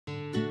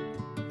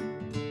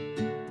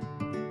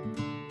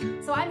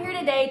So I'm here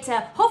today to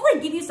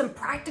hopefully give you some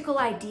practical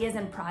ideas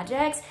and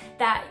projects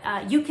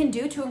that you can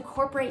do to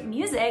incorporate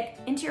music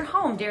into your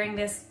home during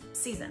this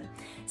season.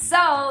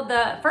 So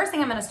the first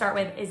thing I'm gonna start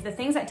with is the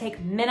things that take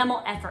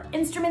minimal effort,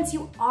 instruments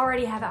you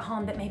already have at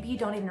home that maybe you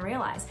don't even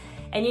realize.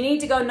 And you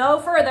need to go no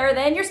further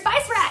than your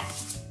spice rack.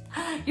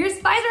 Your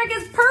spice rack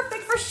is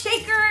perfect for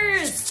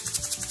shakers.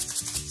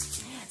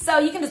 So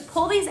you can just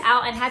pull these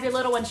out and have your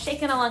little ones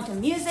shaking along to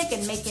music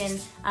and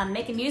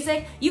making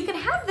music. You can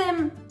have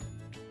them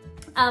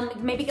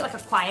maybe get like a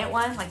quiet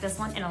one, like this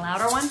one, and a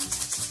louder one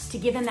to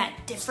give them that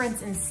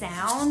difference in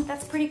sound.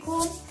 That's pretty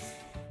cool.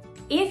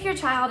 If your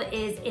child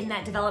is in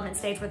that development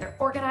stage where they're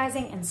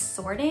organizing and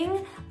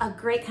sorting, a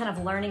great kind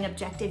of learning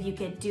objective you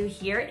could do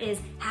here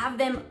is have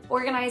them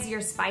organize your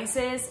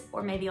spices,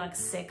 or maybe like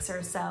 6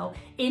 or so,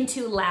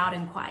 into loud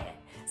and quiet.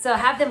 So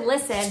have them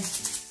listen,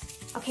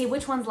 okay,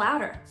 which one's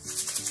louder?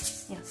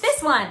 You know,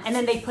 this one, and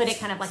then they put it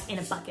kind of like in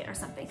a bucket or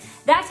something.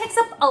 That takes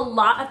up a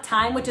lot of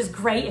time, which is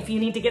great if you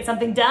need to get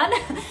something done,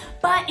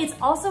 but it's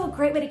also a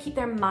great way to keep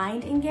their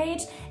mind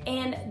engaged,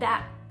 and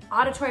that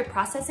auditory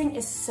processing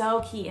is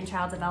so key in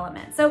child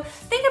development. So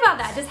think about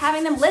that, just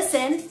having them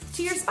listen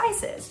to your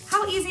spices.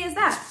 How easy is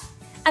that?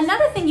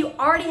 Another thing you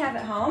already have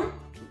at home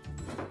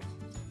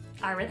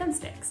are rhythm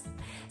sticks.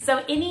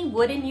 So any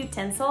wooden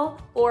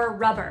utensil or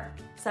rubber,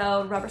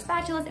 so rubber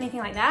spatulas, anything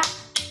like that,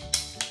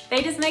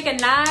 they just make a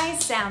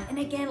nice sound. And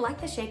again, like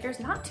the shakers,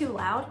 not too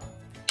loud.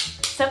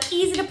 So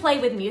easy to play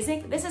with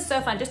music. This is so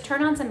fun. Just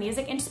turn on some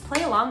music and just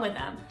play along with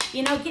them.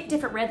 You know, get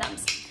different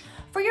rhythms.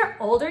 For your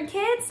older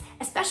kids,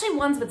 especially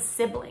ones with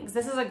siblings,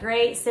 this is a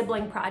great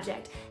sibling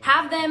project.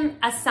 Have them,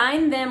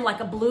 assign them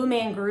like a Blue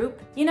Man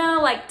Group, you know,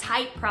 like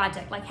type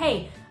project. Like,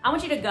 hey, I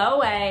want you to go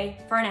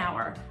away for an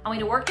hour. I want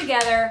you to work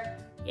together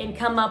and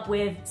come up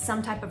with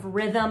some type of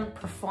rhythm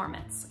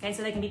performance. Okay,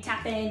 so they can be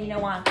tapping, you know,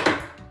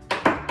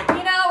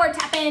 or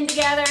tapping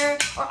together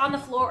or on the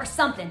floor or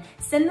something.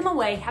 Send them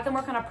away, have them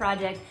work on a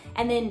project,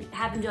 and then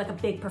have them do like a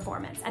big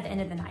performance at the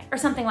end of the night or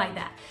something like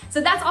that. So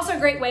that's also a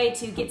great way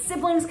to get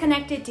siblings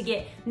connected, to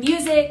get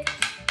music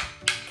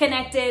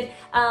connected.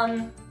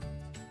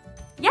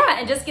 Yeah,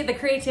 and just get the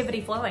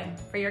creativity flowing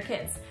for your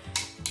kids.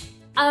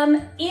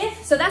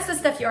 So that's the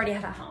stuff you already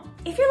have at home.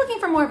 If you're looking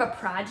for more of a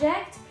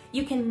project,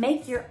 you can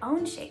make your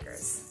own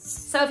shakers.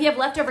 So if you have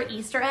leftover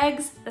Easter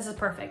eggs, this is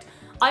perfect.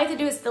 All you have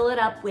to do is fill it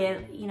up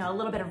with, you know, a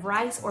little bit of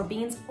rice or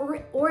beans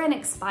or an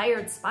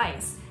expired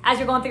spice as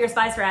you're going through your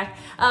spice rack.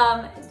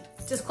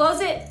 Just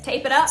close it,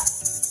 tape it up.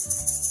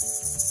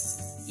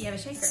 You have a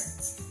shaker.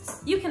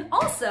 You can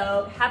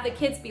also have the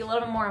kids be a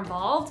little bit more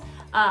involved.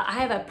 I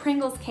have a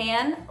Pringles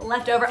can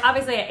left over.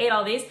 Obviously I ate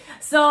all these.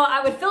 So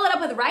I would fill it up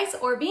with rice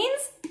or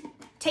beans,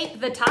 tape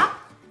the top,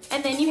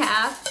 and then you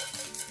have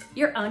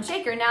your own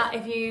shaker. Now,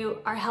 if you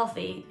are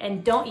healthy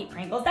and don't eat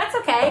Pringles, that's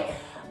okay.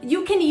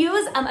 You can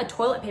use a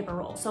toilet paper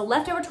roll. So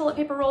leftover toilet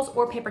paper rolls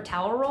or paper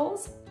towel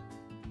rolls.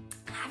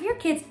 Have your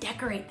kids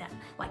decorate them,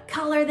 like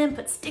color them,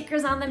 put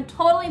stickers on them,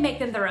 totally make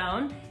them their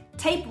own.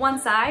 Tape one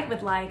side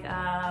with like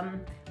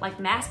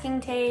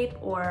masking tape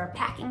or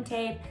packing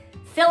tape.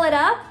 Fill it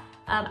up,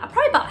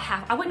 probably about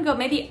half. I would do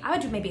maybe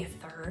a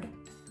third.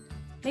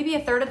 Maybe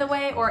a third of the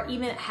way or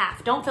even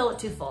half. Don't fill it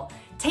too full.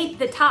 Tape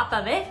the top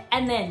of it,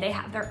 and then they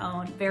have their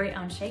own, very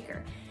own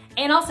shaker.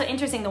 And also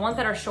interesting, the ones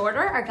that are shorter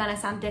are gonna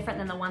sound different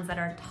than the ones that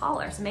are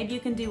taller. So maybe you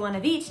can do one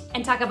of each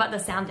and talk about the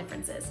sound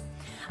differences.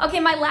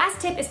 Okay, my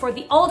last tip is for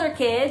the older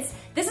kids.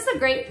 This is a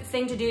great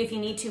thing to do if you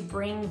need to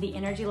bring the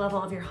energy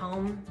level of your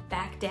home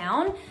back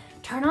down.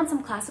 Turn on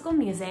some classical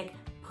music,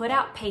 put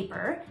out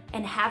paper,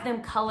 and have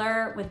them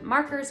color with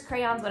markers,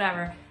 crayons,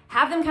 whatever.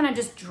 Have them kind of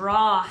just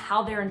draw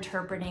how they're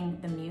interpreting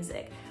the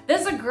music.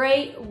 This is a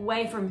great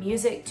way for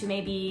music to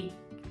maybe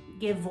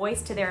give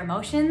voice to their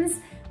emotions,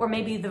 or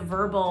maybe the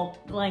verbal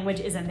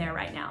language isn't there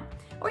right now.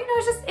 Or, you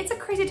know, it's a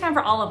crazy time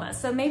for all of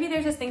us. So maybe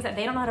there's just things that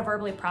they don't know how to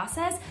verbally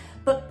process,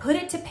 but put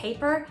it to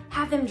paper,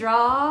 have them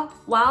draw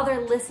while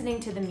they're listening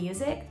to the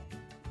music.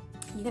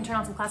 You can turn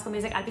on some classical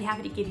music. I'd be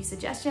happy to give you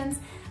suggestions.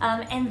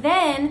 And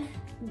then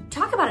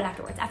talk about it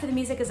afterwards. After the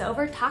music is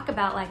over, talk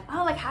about like,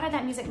 oh, like how did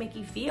that music make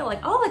you feel?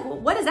 Like, oh, like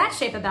what is that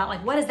shape about?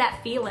 Like, what is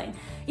that feeling?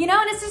 You know,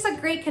 and it's just a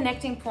great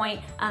connecting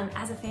point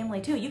as a family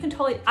too. You can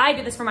totally, I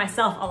do this for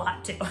myself a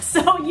lot too.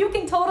 So you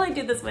can totally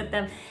do this with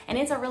them. And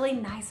it's a really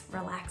nice,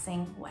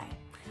 relaxing way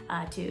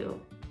to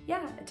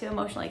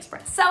emotionally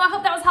express. So I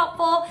hope that was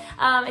helpful.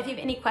 If you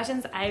have any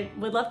questions, I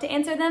would love to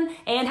answer them,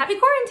 and happy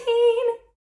quarantine.